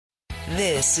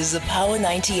This is a Power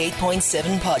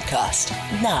 98.7 podcast.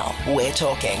 Now we're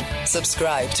talking.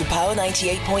 Subscribe to Power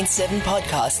 98.7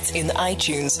 podcasts in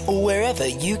iTunes or wherever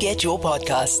you get your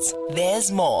podcasts.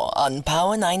 There's more on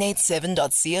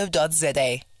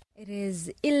power987.co.za. It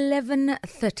is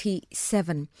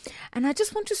 11:37, and I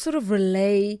just want to sort of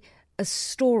relay a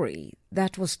story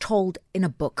that was told in a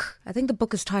book. I think the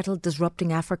book is titled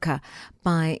Disrupting Africa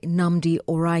by Nnamdi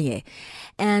Oraye.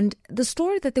 And the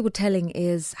story that they were telling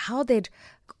is how they'd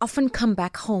often come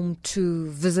back home to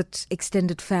visit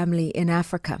extended family in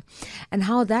Africa, and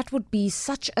how that would be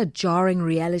such a jarring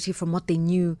reality from what they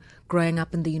knew growing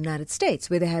up in the United States,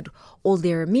 where they had all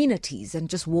their amenities and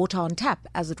just water on tap,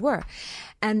 as it were.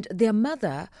 And their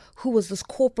mother, who was this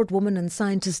corporate woman and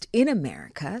scientist in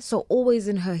America, so always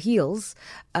in her heels,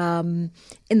 in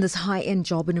this high-end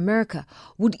job in America,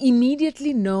 would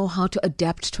immediately know how to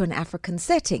adapt to an African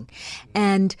setting.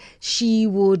 And she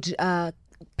would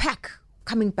pack,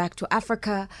 coming back to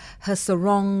Africa, her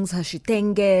sarongs, her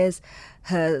shitenges,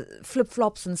 her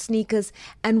flip-flops and sneakers,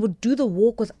 and would do the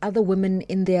walk with other women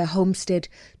in their homestead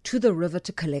to the river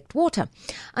to collect water.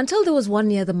 Until there was one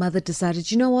year the mother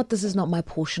decided, you know what, this is not my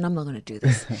portion, I'm not going to do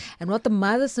this. And what the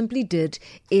mother simply did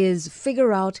is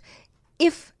figure out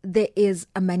if there is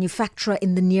a manufacturer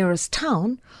in the nearest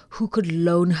town who could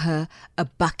loan her a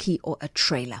bakkie or a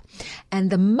trailer. And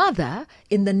the mother,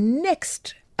 in the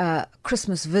next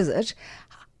Christmas visit,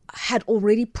 had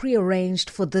already prearranged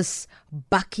for this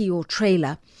bakkie or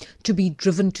trailer to be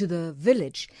driven to the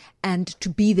village and to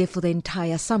be there for the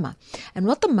entire summer. And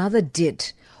what the mother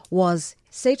did was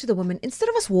say to the women, instead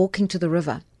of us walking to the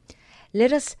river,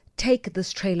 let us take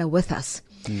this trailer with us.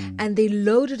 And they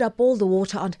loaded up all the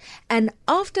water on. And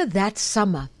after that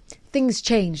summer, things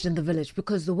changed in the village,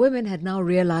 because the women had now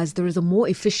realized there is a more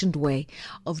efficient way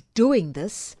of doing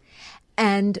this.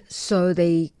 And so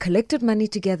they collected money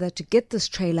together to get this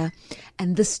trailer,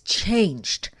 and this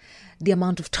changed the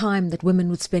amount of time that women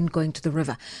would spend going to the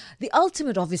river. The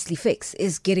ultimate, obviously, fix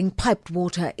is getting piped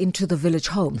water into the village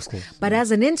homes. But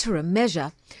as an interim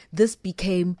measure, this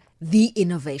became the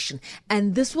innovation.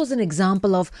 And this was an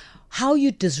example of how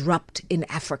you disrupt in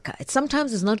Africa. It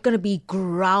sometimes is not going to be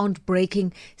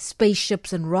groundbreaking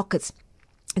spaceships and rockets.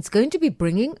 It's going to be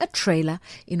bringing a trailer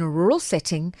in a rural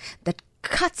setting that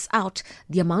cuts out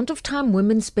the amount of time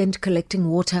women spend collecting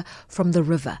water from the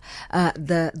river,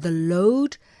 the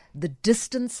load, the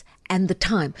distance, and the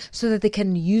time, so that they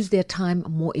can use their time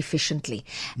more efficiently.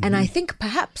 And I think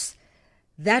perhaps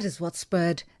that is what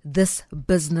spurred this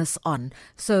business on.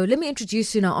 So let me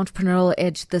introduce you in our Entrepreneurial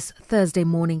Edge this Thursday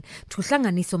morning to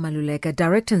Hlanganiso Maluleka,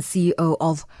 Director and CEO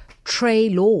of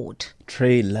Trailored.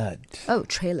 Trailored. Oh,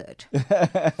 Trailored.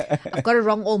 I've got it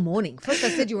wrong all morning. First I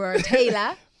said you were a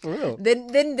tailor. For real? Then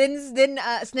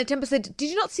Snetempa said, did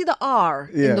you not see the R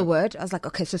in the word? I was like,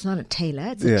 okay, so it's not a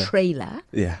tailor, it's a trailer.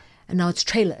 Yeah. And now it's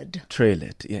trailered.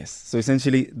 Trailered, yes. So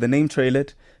essentially, the name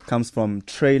Trailered comes from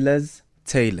trailers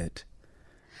tailored.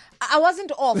 I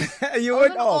wasn't off. You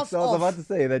weren't off. So I was about to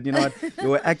say that, you know what, you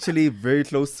were actually very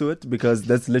close to it, because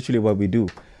that's literally what we do.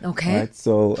 Okay. Right?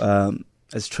 So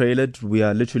as Trailered, we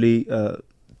are literally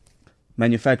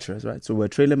manufacturers, right? So we're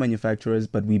trailer manufacturers,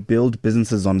 but we build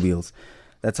businesses on wheels.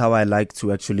 That's how I like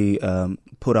to actually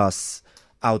put us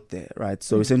out there, right?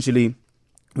 So essentially,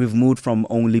 we've moved from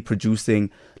only producing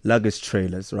luggage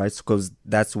trailers, right? Because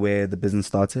that's where the business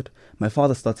started. My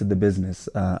father started the business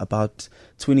about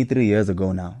 23 years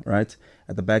ago now, right?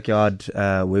 At the backyard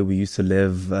where we used to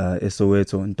live,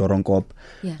 Soweto in Doronkop,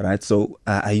 right? So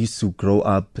I used to grow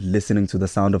up listening to the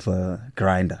sound of a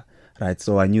grinder. Right,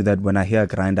 so I knew that when I hear a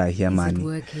grinder, I hear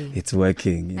money. It's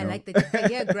working. You know? I like that. If I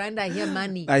hear a grinder, I hear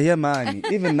money. I hear money.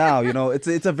 Even now, you know, it's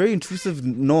a very intrusive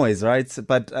noise, right?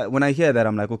 But when I hear that,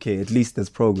 I'm like, okay, at least there's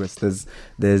progress.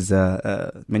 There's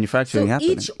manufacturing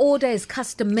happening. So each order is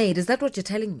custom made. Is that what you're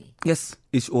telling me? Yes,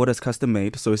 each order is custom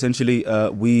made. So essentially,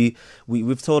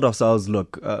 we've told ourselves,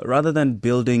 look, rather than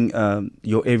building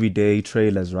your everyday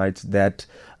trailers, right, that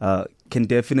can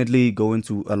definitely go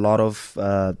into a lot of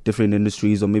different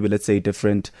industries, or maybe let's say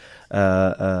different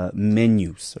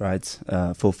menus, right?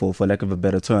 For lack of a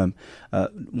better term,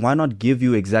 why not give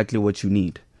you exactly what you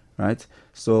need, right?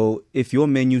 So if your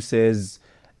menu says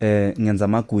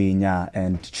nyanzamakuinya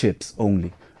and chips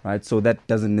only, right? So that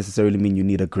doesn't necessarily mean you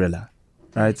need a griller,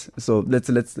 right? So let's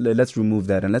remove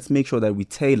that, and let's make sure that we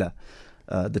tailor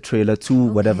the trailer to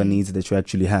whatever needs that you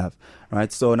actually have,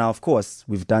 right? So now, of course,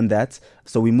 we've done that.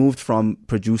 So we moved from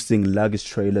producing luggage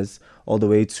trailers all the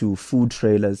way to food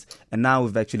trailers, and now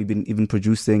we've actually been even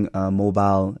producing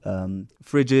mobile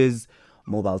fridges,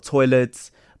 mobile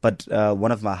toilets. But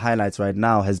one of my highlights right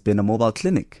now has been a mobile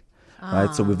clinic,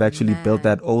 right? So we've actually built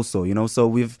that also, so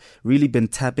we've really been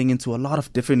tapping into a lot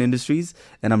of different industries,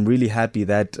 and I'm really happy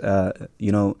that,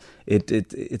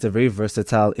 it's a very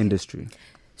versatile industry.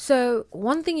 So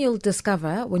one thing you'll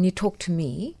discover when you talk to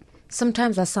me,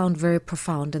 sometimes I sound very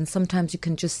profound, and sometimes you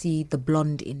can just see the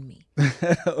blonde in me.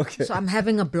 Okay. So I'm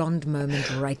having a blonde moment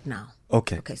right now.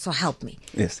 Okay. Okay, so help me.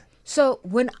 Yes. So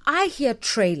when I hear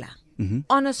trailer,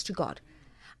 honest to God,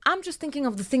 I'm just thinking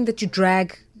of the thing that you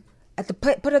drag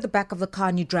put at the back of the car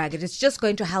and you drag it. It's just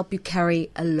going to help you carry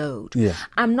a load. Yeah.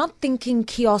 I'm not thinking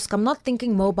kiosk. I'm not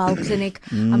thinking mobile clinic.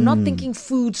 I'm not thinking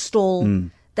food stall.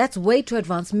 That's way too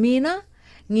advanced. Mina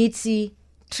needs the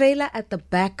trailer at the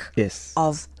back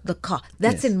of the car.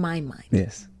 That's in my mind.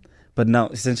 Yes. But now,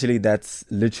 essentially, that's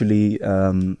literally...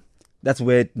 that's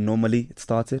where it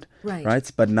started,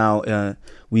 right? But now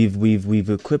we've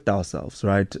equipped ourselves,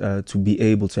 right, to be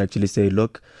able to actually say,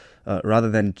 look, rather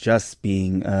than just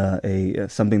being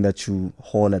something that you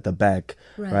haul at the back,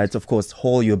 right? Of course,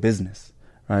 haul your business,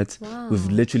 right? Wow. We've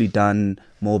literally done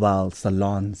mobile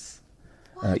salons,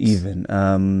 even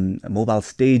mobile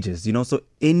stages, so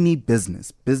any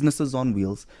businesses on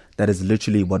wheels, that is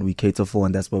literally what we cater for,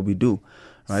 and that's what we do,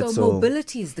 right? So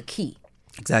mobility is the key.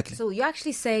 Exactly. So you're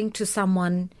actually saying to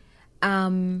someone,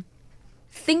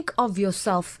 think of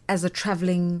yourself as a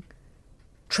traveling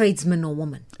tradesman or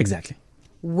woman. Exactly.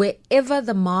 Wherever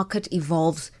the market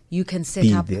evolves, you can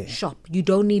set up there. shop. You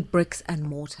don't need bricks and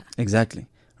mortar. Exactly.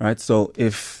 Right. So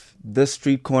if this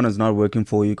street corner is not working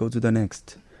for you, go to the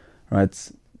next.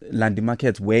 Right. Landy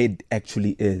market, where it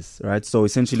actually is. Right. So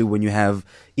essentially, when you have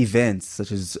events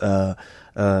such as,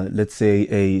 let's say,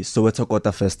 a Soweto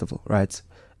Kota festival, right?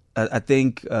 I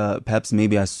think perhaps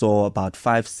maybe I saw about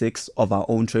 5-6 of our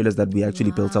own trailers that we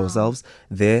actually built ourselves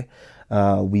there.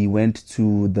 We went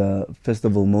to the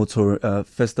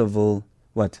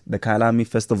the Kailami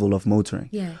Festival of Motoring.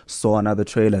 Yeah. Saw another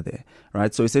trailer there,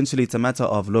 right? So essentially it's a matter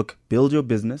of, look, build your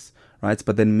business, right?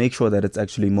 But then make sure that it's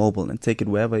actually mobile and take it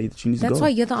wherever you need to go. That's why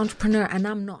you're the entrepreneur and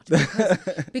I'm not.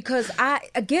 Because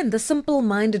the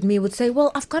simple-minded me would say,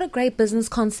 well, I've got a great business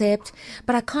concept,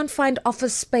 but I can't find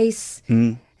office space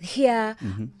here,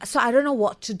 so I don't know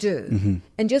what to do.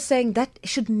 And just saying that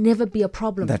should never be a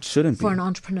problem. That shouldn't for be. an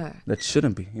entrepreneur. That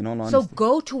shouldn't be, in all honesty. So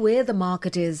go to where the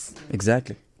market is.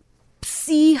 Exactly.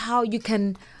 See how you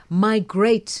can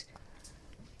migrate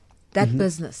that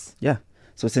business. Yeah.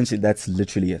 So essentially that's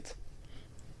literally it.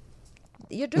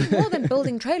 You're doing more than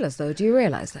building trailers, though. Do you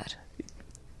realize that?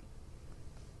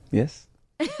 Yes.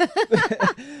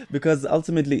 Because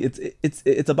ultimately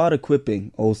it's about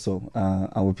equipping also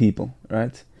our people,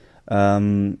 right?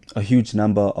 A huge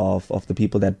number of the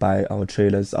people that buy our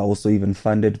trailers are also even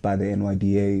funded by the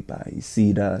NYDA, by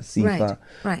CEDA, CIFA,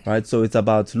 right? So it's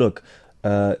about, look,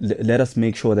 let us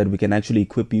make sure that we can actually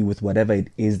equip you with whatever it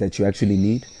is that you actually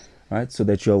need, right? So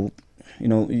that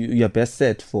you're best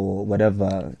set for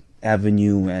whatever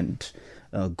avenue and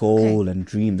goal and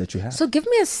dream that you have. So give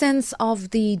me a sense of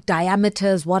the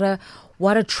diameters, what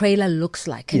a trailer looks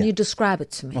like. Can you describe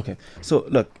it to me? Okay. So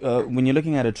look, when you're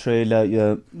looking at a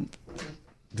trailer,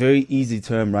 very easy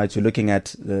term, right? You're looking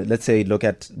at, look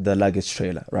at the luggage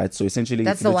trailer, right? So essentially...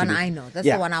 That's the one I know. That's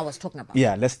the one I was talking about.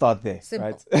 Yeah, let's start there, Simple.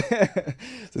 right?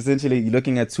 So essentially, you're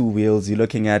looking at two wheels. You're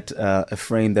looking at a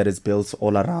frame that is built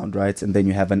all around, right? And then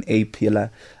you have an A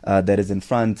pillar that is in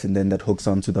front, and then that hooks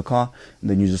onto the car, and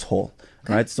then you just haul,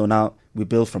 right? So now we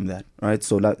build from that, right?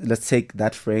 So let's take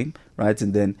that frame, right?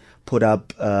 And then put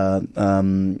up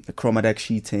chroma deck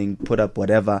sheeting, put up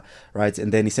whatever, right?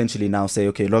 And then essentially now say,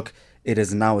 okay, look, it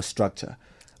is now a structure,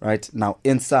 right? Now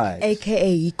inside,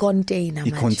 aka container.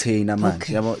 Container man.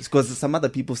 Because some other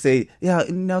people say, yeah,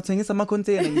 now thing is some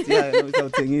container. Yeah,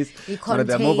 thing is one of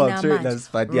their mobile trailers,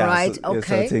 but yeah, right?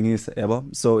 Okay. Thing is,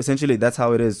 so essentially that's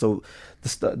how it is. So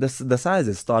the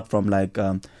sizes start from like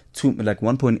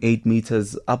 1.8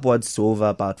 meters upwards to over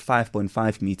about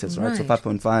 5.5 meters, right? So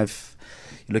 5.5,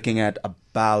 you're looking at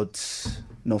about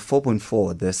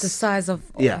 4.4. The size of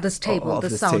this table, of the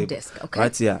this sound table, disc. Okay.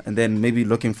 Right, yeah. And then maybe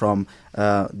looking from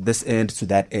this end to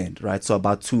that end, right? So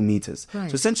about 2 meters. Right.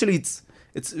 So essentially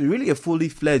it's really a fully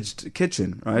fledged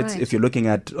kitchen, right? If you're looking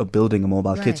at building a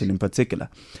mobile kitchen in particular.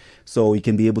 So you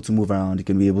can be able to move around, you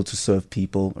can be able to serve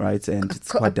people, right? And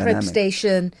it's quite dynamic. A prep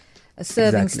station, a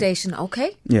serving station,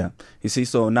 okay? Yeah. You see,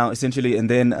 so now essentially, and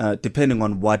then depending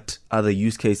on what other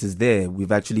use cases there,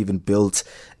 we've actually even built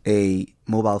a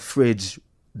mobile fridge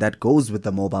that goes with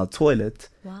the mobile toilet,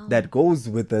 that goes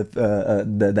with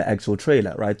the actual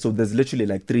trailer, right? So there's literally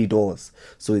like 3 doors.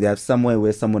 So you have somewhere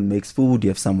where someone makes food, you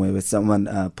have somewhere where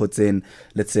someone puts in,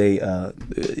 let's say,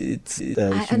 it's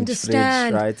a I huge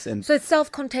understand. fridge, right? And so it's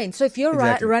self-contained. So if you're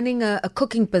Exactly. running a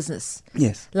cooking business,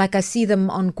 yes, like I see them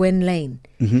on Gwen Lane,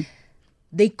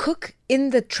 they cook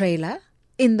in the trailer,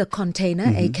 in the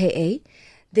container, aka.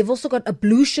 They've also got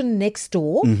ablution next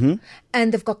door,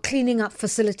 and they've got cleaning up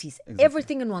facilities,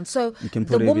 everything in one. So can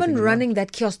the put woman everything in running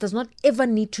that kiosk does not ever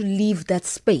need to leave that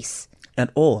space. at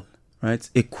all, right?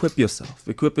 Equip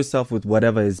yourself with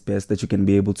whatever is best that you can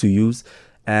be able to use.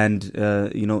 And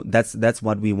that's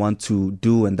what we want to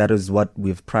do, and that is what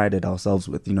we've prided ourselves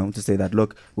with, to say that,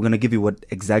 look, we're going to give you what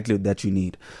exactly that you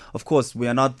need. Of course, we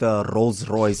are not the Rolls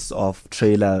Royce of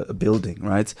trailer building,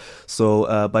 right?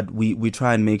 So but we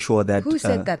try and make sure that Who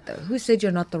said that though? Who said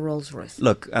you're not the Rolls Royce?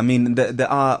 Look, I mean,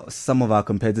 there are some of our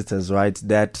competitors, right,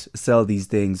 that sell these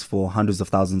things for hundreds of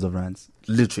thousands of rands,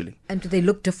 literally. And do they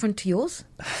look different to yours?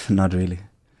 Not really.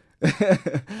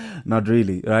 Not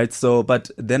really, right? So, but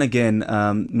then again,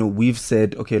 we've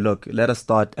said, okay, look, let us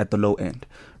start at the low end,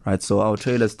 right? So our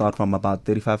trailers start from about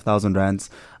 35,000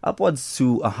 rands upwards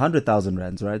to 100,000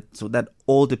 rands, right? So that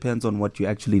all depends on what you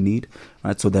actually need,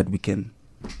 right? So that we can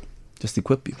just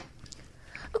equip you.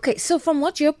 Okay, so from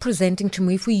what you're presenting to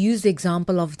me, if we use the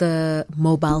example of the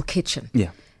mobile kitchen,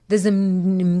 there's a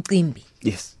mcimbi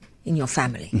Yes. in your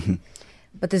family,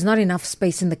 but there's not enough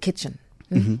space in the kitchen.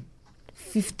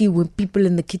 50 people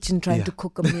in the kitchen trying to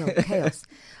cook a meal. Chaos.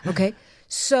 Okay.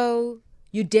 So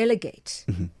you delegate.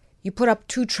 You put up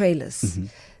 2 trailers.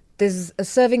 There's a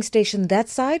serving station that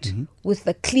side with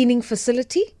a cleaning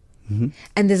facility.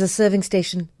 And there's a serving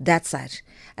station that side.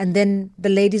 And then the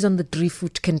ladies on the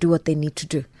food can do what they need to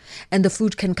do. And the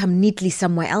food can come neatly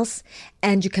somewhere else.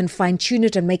 And you can fine tune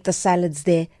it and make the salads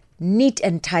there neat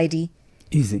and tidy.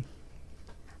 Easy.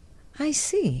 I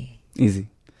see. Easy.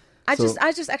 I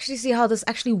just actually see how this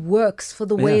actually works for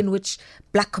the way in which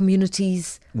black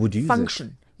communities would use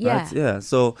function. It, right? Yeah.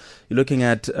 So you're looking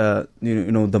at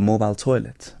the mobile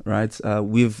toilet, right?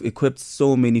 We've equipped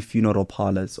so many funeral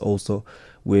parlors also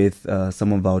with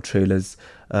some of our trailers.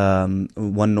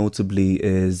 One notably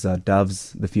is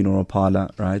Dove's, the funeral parlor,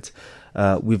 right?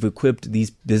 We've equipped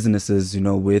these businesses,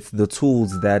 with the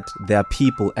tools that their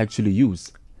people actually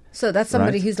use. So that's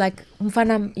somebody who's like,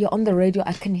 Mfana, you're on the radio,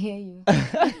 I can hear you.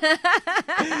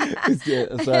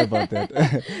 Sorry about that.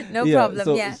 No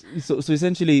problem, So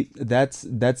essentially, that's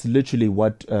literally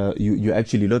what you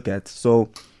actually look at. So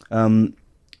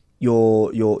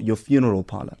your funeral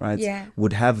parlor, right,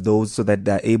 would have those so that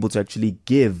they're able to actually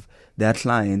give their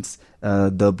clients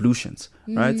the ablutions,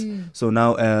 right? So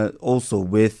now also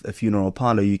with a funeral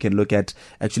parlor, you can look at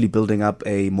actually building up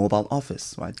a mobile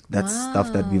office, right? That's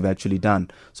stuff that we've actually done.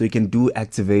 So you can do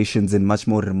activations in much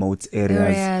more remote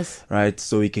areas, right?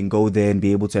 So you can go there and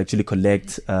be able to actually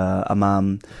collect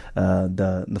the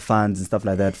funds and stuff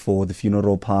like that for the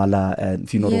funeral parlor and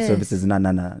funeral services. You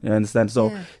understand?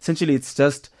 So essentially it's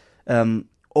just I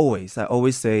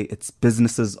always say it's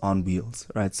businesses on wheels,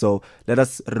 right? So let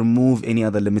us remove any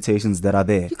other limitations that are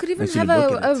there. You could even have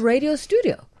a radio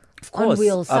studio on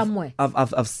wheels somewhere.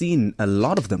 I've seen a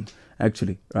lot of them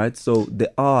actually, right? So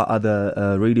there are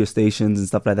other radio stations and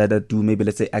stuff like that do maybe,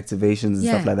 let's say, activations and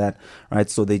stuff like that, right?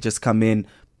 So they just come in,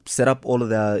 set up all of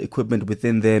their equipment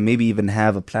within there, maybe even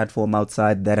have a platform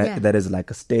outside that is like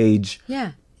a stage.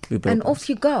 Yeah. And off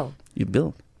you go. You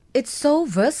build. It's so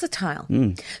versatile.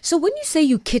 So when you say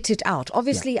you kit it out,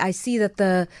 obviously I see that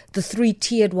the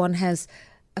 3-tiered one has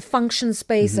a function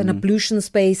space, an ablution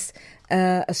space,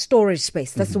 a storage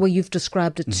space. That's the way you've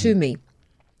described it to me.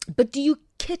 But do you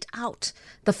kit out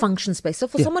the function space? So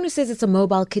for someone who says it's a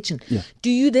mobile kitchen, do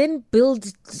you then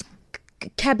build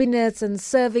cabinets and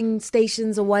serving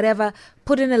stations or whatever,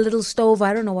 put in a little stove?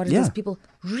 I don't know what it is. People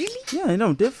really? Yeah,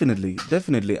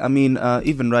 definitely. I mean,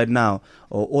 even right now,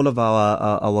 all of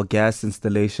our gas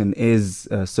installation is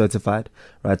certified,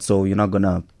 right? So you're not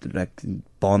gonna like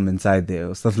bomb inside there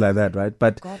or stuff like that, right?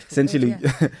 But essentially,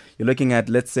 you're looking at,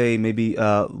 let's say, maybe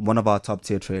one of our top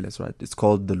tier trailers, right? It's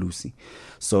called the Lucy.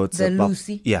 So it's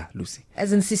Lucy. Yeah, Lucy.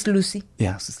 As in Sis Lucy.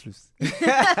 Yeah, Sis Lucy.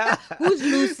 Who's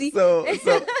Lucy? So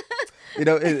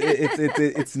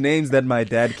it's names that my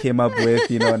dad came up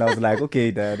with, and I was like, okay,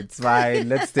 Dad, it's fine,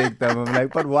 let's take them. I'm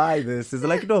like, but why this? He's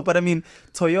like, no, but I mean,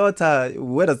 Toyota,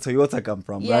 where does Toyota come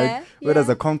from, right? Where does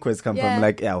the Conquest come from? I'm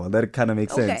like, well, that kind of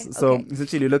makes sense. So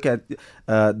essentially, look at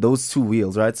those 2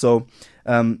 wheels, right? So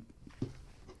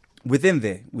within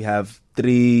there, we have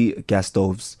 3 gas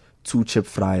stoves, 2 chip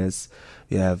fryers,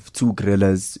 you have 2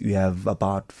 grillers, you have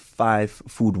about 5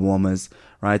 food warmers,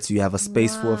 right? So you have a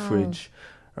space for a fridge,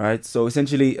 right? So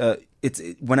essentially,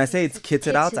 when I say it's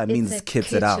kitted out, I mean it's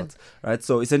kitted out, right?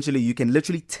 So essentially, you can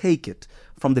literally take it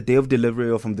from the day of delivery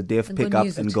or from the day of pickup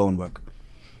and go and work.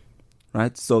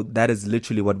 Right, so that is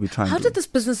literally what we're trying to do. How did this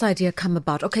business idea come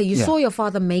about? Okay, you saw your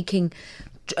father making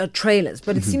trailers,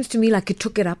 but it seems to me like you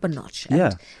took it up a notch.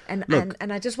 And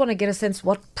I just want to get a sense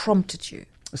what prompted you.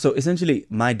 So essentially,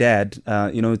 my dad,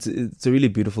 it's a really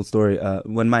beautiful story.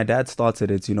 When my dad started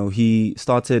it, he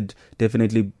started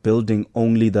definitely building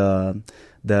only the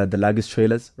luggage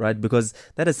trailers, right? Because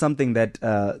that is something that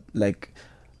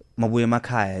Mabuya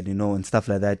Makaya, and stuff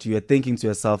like that. You're thinking to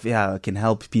yourself, I can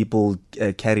help people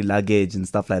carry luggage and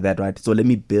stuff like that, right? So let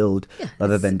me build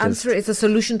rather than just... It's a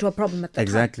solution to a problem at the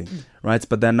Exactly, time. right?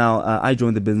 But then now I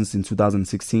joined the business in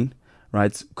 2016,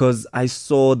 right? Because I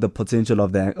saw the potential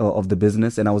of the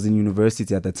business, and I was in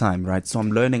university at the time, right? So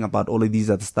I'm learning about all of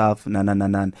these other stuff,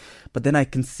 But then I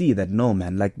can see that, no,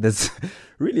 man, like there's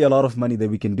really a lot of money that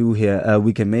we can do here,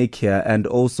 we can make here. And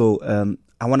also,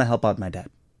 I want to help out my dad.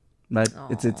 Right,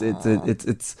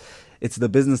 it's the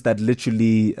business that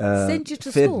literally sent you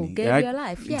to fed school, me, gave right? you a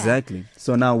life. Yeah. Exactly.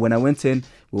 So now when I went in,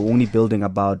 we were only building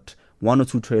about 1 or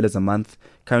 2 trailers a month.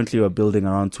 Currently, we're building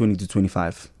around 20 to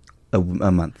 25 a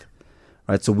month.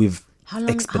 Right. So we've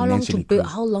exponentially grown.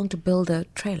 How long to build a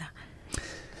trailer?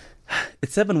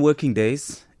 It's 7 working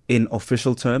days in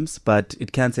official terms, but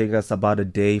it can take us about a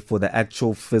day for the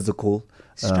actual physical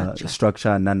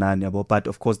structure. But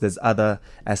of course, there's other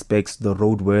aspects, the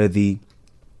roadworthy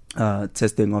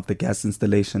testing of the gas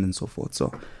installation and so forth.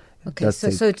 So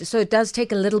it does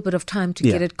take a little bit of time to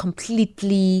get it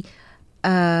completely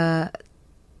fit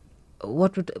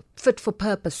for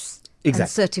purpose and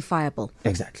certifiable.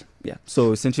 Exactly. Yeah.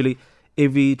 So essentially,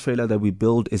 every trailer that we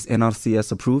build is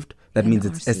NRCS approved. That means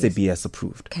it's SABS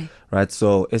approved. Okay. Right.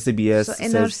 So SABS. So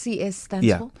NRCS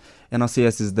stands for?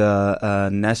 NRCS is the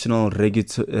National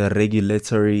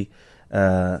Regulatory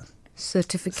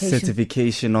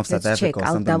Certification of South Africa. Check.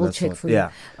 I'll double check for you.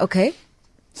 Yeah. Okay.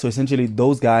 So essentially,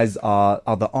 those guys are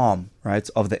the arm, right,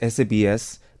 of the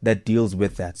SABS that deals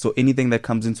with that. So anything that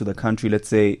comes into the country, let's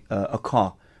say a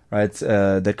car, right,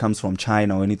 that comes from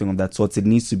China or anything of that sort, it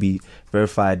needs to be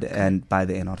verified and by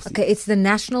the NRC. Okay, it's the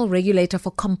National Regulator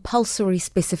for Compulsory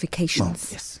Specifications.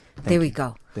 Oh, yes. There we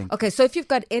go. Okay, so if you've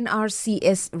got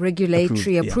NRCS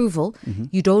regulatory approval,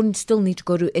 you don't still need to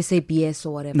go to SABS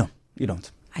or whatever. No, you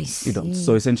don't. I see. You don't.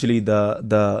 So essentially,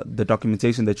 the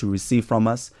documentation that you receive from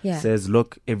us says,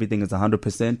 look, everything is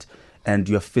 100%. And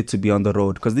you're fit to be on the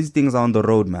road, because these things are on the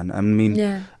road, man. I mean,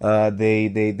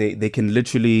 they can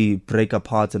literally break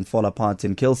apart and fall apart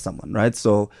and kill someone, right?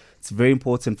 So it's very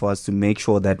important for us to make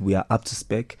sure that we are up to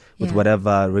spec with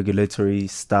whatever regulatory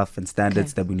stuff and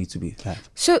standards that we need to be.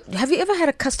 So have you ever had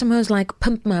a customer who's like,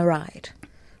 pimp my ride,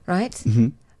 right? Mm-hmm.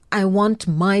 I want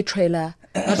my trailer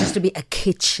not just to be a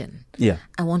kitchen. Yeah.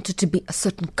 I want it to be a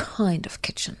certain kind of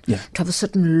kitchen. Yeah. To have a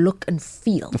certain look and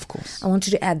feel. Of course. I want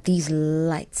you to add these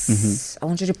lights. Mm-hmm. I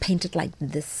want you to paint it like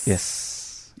this.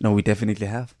 Yes. No, we definitely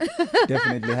have.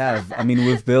 Definitely have. I mean,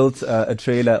 we've built a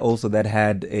trailer also that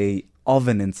had a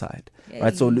oven inside. Yay.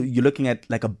 Right? So you're looking at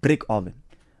like a brick oven.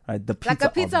 Right? The pizza like a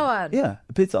pizza oven. Yeah,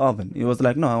 a pizza oven. It was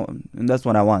like, no, and that's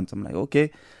what I want. I'm like, okay.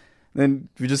 Then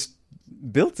we just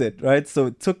built it, right? So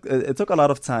it took a lot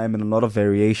of time and a lot of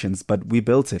variations, but we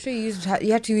built it. So you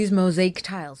had to use mosaic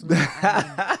tiles. No.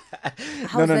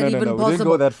 We didn't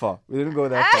go that far.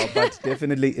 But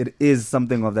definitely it is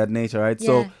something of that nature, right? Yeah.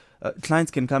 So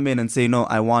clients can come in and say, no,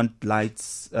 I want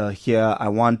lights here. I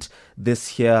want this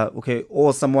here. Okay.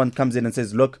 Or someone comes in and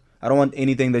says, look, I don't want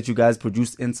anything that you guys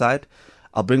produce inside.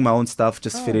 I'll bring my own stuff.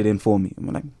 Just fit it in for me. I'm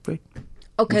like, great.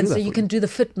 Okay, so you can do the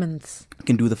fitments. I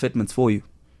can do the fitments for you.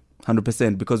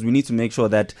 100%, because we need to make sure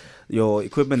that your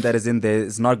equipment that is in there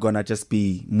is not going to just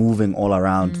be moving all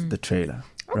around the trailer.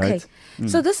 Okay. Right?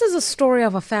 So this is a story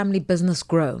of a family business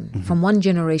grown from one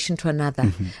generation to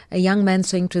another. A young man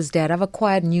saying to his dad, I've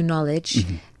acquired new knowledge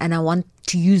and I want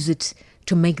to use it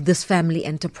to make this family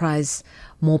enterprise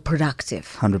more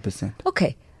productive. 100%.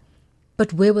 Okay.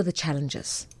 But where were the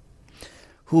challenges?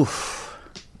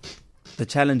 The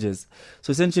challenges. So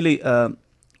essentially,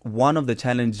 one of the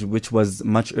challenges, which was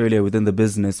much earlier within the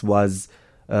business, was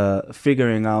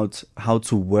figuring out how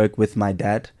to work with my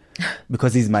dad,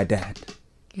 because he's my dad.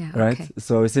 Yeah. Right. Okay.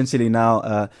 So essentially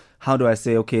now, how do I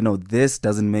say, okay, no, this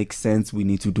doesn't make sense. We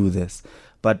need to do this.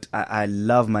 But I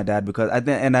love my dad because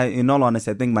in all honesty,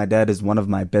 I think my dad is one of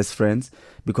my best friends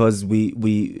because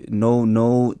we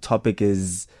no topic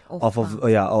is off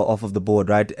of the board,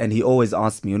 right? And he always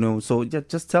asks me, so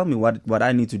just tell me what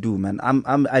I need to do, man.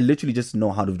 I literally just know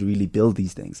how to really build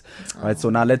these things, right? So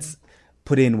now let's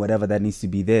put in whatever that needs to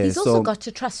be there. He's also got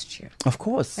to trust you. Of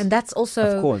course. And that's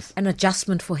also an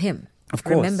adjustment for him. Of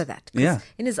course. Remember that. Yeah.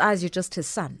 In his eyes, you're just his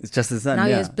son. It's just his son. Now yeah.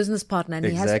 you're his business partner, and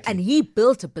exactly. he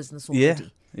built a business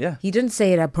already. Yeah. He didn't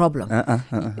say it a problem.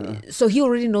 So he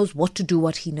already knows what to do,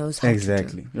 what he knows how to do.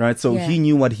 Exactly. Right. So he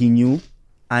knew what he knew.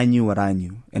 I knew what I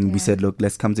knew. And we said, look,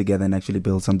 let's come together and actually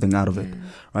build something out of it.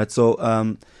 Right. So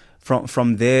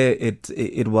from there,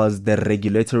 it was the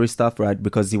regulatory stuff, right?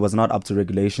 Because he was not up to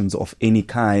regulations of any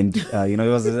kind. It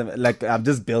was like, I'm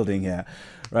just building here.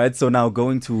 Right, so now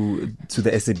going to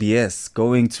the SABS,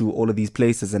 going to all of these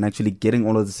places and actually getting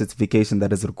all of the certification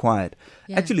that is required,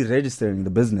 actually registering the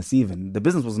business. Even the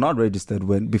business was not registered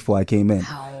before I came in,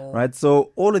 right?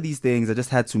 So all of these things, I just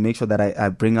had to make sure that I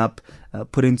bring up,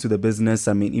 put into the business.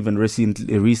 I mean, even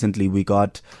recently we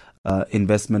got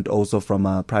investment also from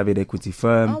a private equity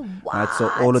firm. Right, so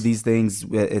all of these things,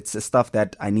 it's stuff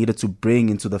that I needed to bring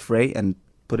into the fray and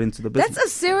put into the business. That's a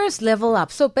serious level up.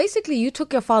 So basically, you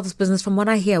took your father's business, from what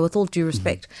I hear, with all due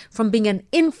respect, from being an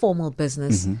informal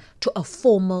business to a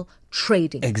formal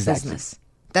trading business.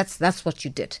 That's what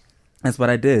you did. That's what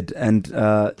I did, and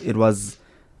it was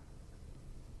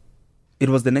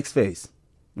the next phase,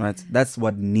 right? That's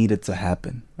what needed to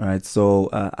happen, right? So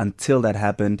until that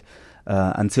happened,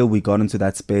 until we got into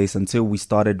that space, until we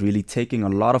started really taking a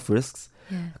lot of risks.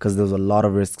 Because there's a lot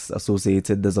of risks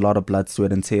associated. There's a lot of blood,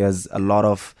 sweat, and tears, a lot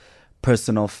of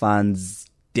personal funds,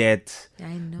 debt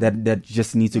that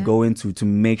just need to go into to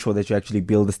make sure that you actually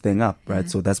build this thing up, right?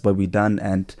 So that's what we've done,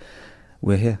 and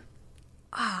we're here.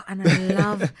 And I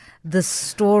love the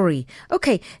story.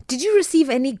 Okay, did you receive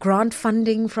any grant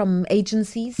funding from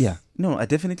agencies? Yeah, no, I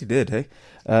definitely did. Hey,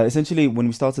 essentially, when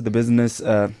we started the business,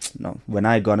 when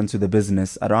I got into the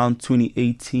business around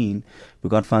 2018, we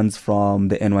got funds from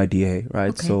the NYDA, right?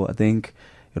 Okay. So I think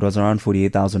it was around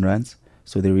 48,000 rands.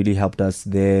 So they really helped us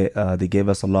there. They gave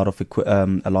us a lot of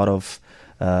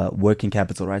working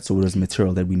capital, right? So it was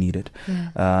material that we needed.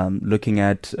 Looking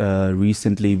at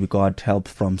recently, we got help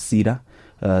from CEDA.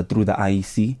 Through the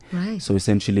IEC. Right. So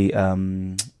essentially,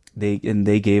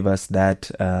 they gave us that.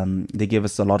 They gave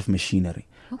us a lot of machinery,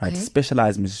 right?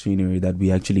 Specialized machinery that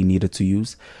we actually needed to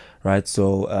use, right?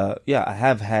 So I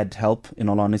have had help, in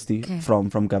all honesty,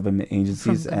 from government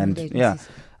agencies,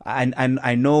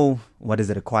 I know what is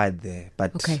required there,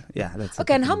 but that's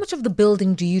okay. And how much of the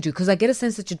building do you do? Because I get a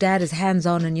sense that your dad is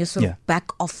hands-on and you're sort of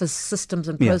back office systems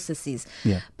and processes.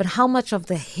 But how much of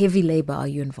the heavy labor are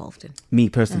you involved in? Me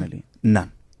personally,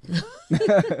 none.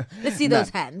 Let's see those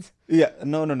hands. Yeah,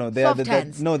 no. They're gym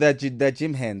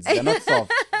hands. They're not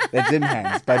soft. They're gym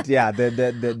hands. But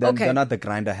they're not the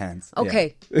grinder hands.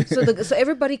 Okay. Yeah. So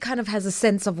everybody kind of has a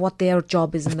sense of what their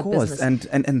job is in the business. Of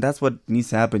course, and that's what needs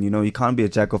to happen. You can't be a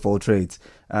jack of all trades.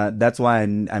 That's why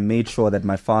I made sure that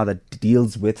my father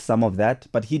deals with some of that,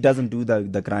 but he doesn't do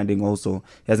the grinding also.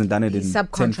 He hasn't done it in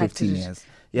 10, 15 years.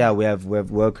 Yeah, we have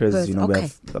workers, we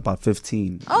have about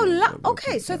 15.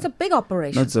 Okay, so it's a big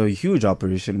operation. No, it's a huge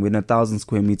operation. We're in 1,000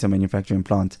 square meter manufacturing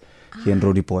plant here in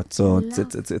Roodepoort, so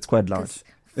it's quite large.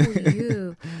 For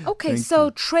you. Okay, so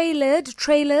trailers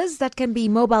that can be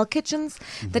mobile kitchens,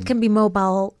 that can be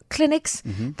mobile clinics,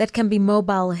 that can be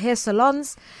mobile hair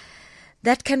salons,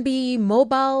 that can be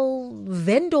mobile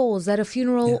vendors at a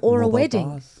funeral or a wedding.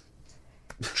 Bars.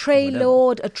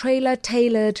 Trailored, a trailer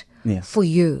tailored for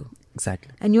you.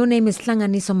 Exactly. And your name is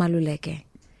Hlanganiso Maluleke.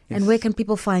 Yes. And where can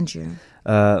people find you?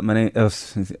 My name. I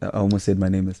almost said my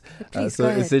name is. Please, so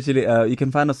essentially, you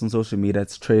can find us on social media.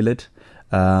 It's Trailored,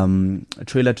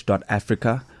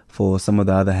 Trailored.Africa for some of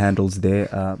the other handles there.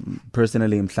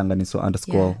 Personally, I'm Hlanganiso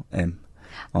 _M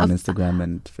on Instagram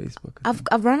and Facebook.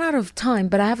 I've run out of time,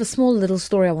 but I have a small little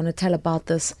story I want to tell about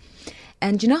this.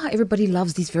 And you know how everybody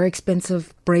loves these very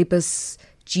expensive Brabus,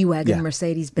 G-Wagon,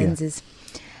 Mercedes Benzes.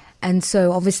 And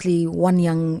so obviously one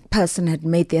young person had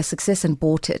made their success and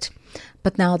bought it.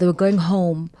 But now they were going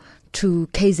home to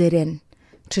KZN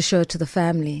to show it to the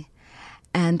family.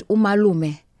 And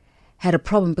umalume had a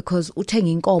problem because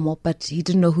uthenga inkomo, but he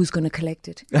didn't know who's going to collect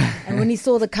it. And when he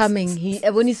saw the car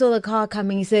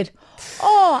coming, he said,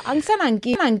 "Oh,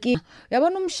 angisananki,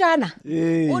 yabona umshana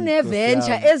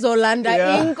uneventure ezolanda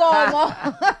inkomo."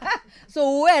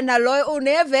 So wena lo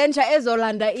uneventure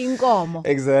ezolanda inkomo.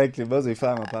 Exactly.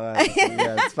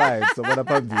 Yeah, it's fine. So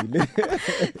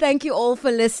Thank you all for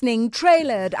listening.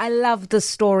 Trailored. I love this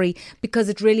story because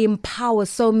it really empowers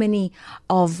so many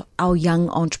of our young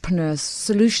entrepreneurs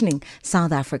solutioning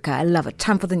South Africa. I love it.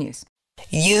 Time for the news.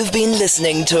 You've been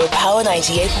listening to a Power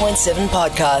 98.7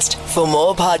 podcast. For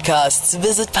more podcasts,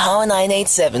 visit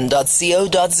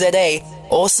power987.co.za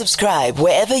or subscribe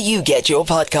wherever you get your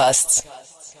podcasts.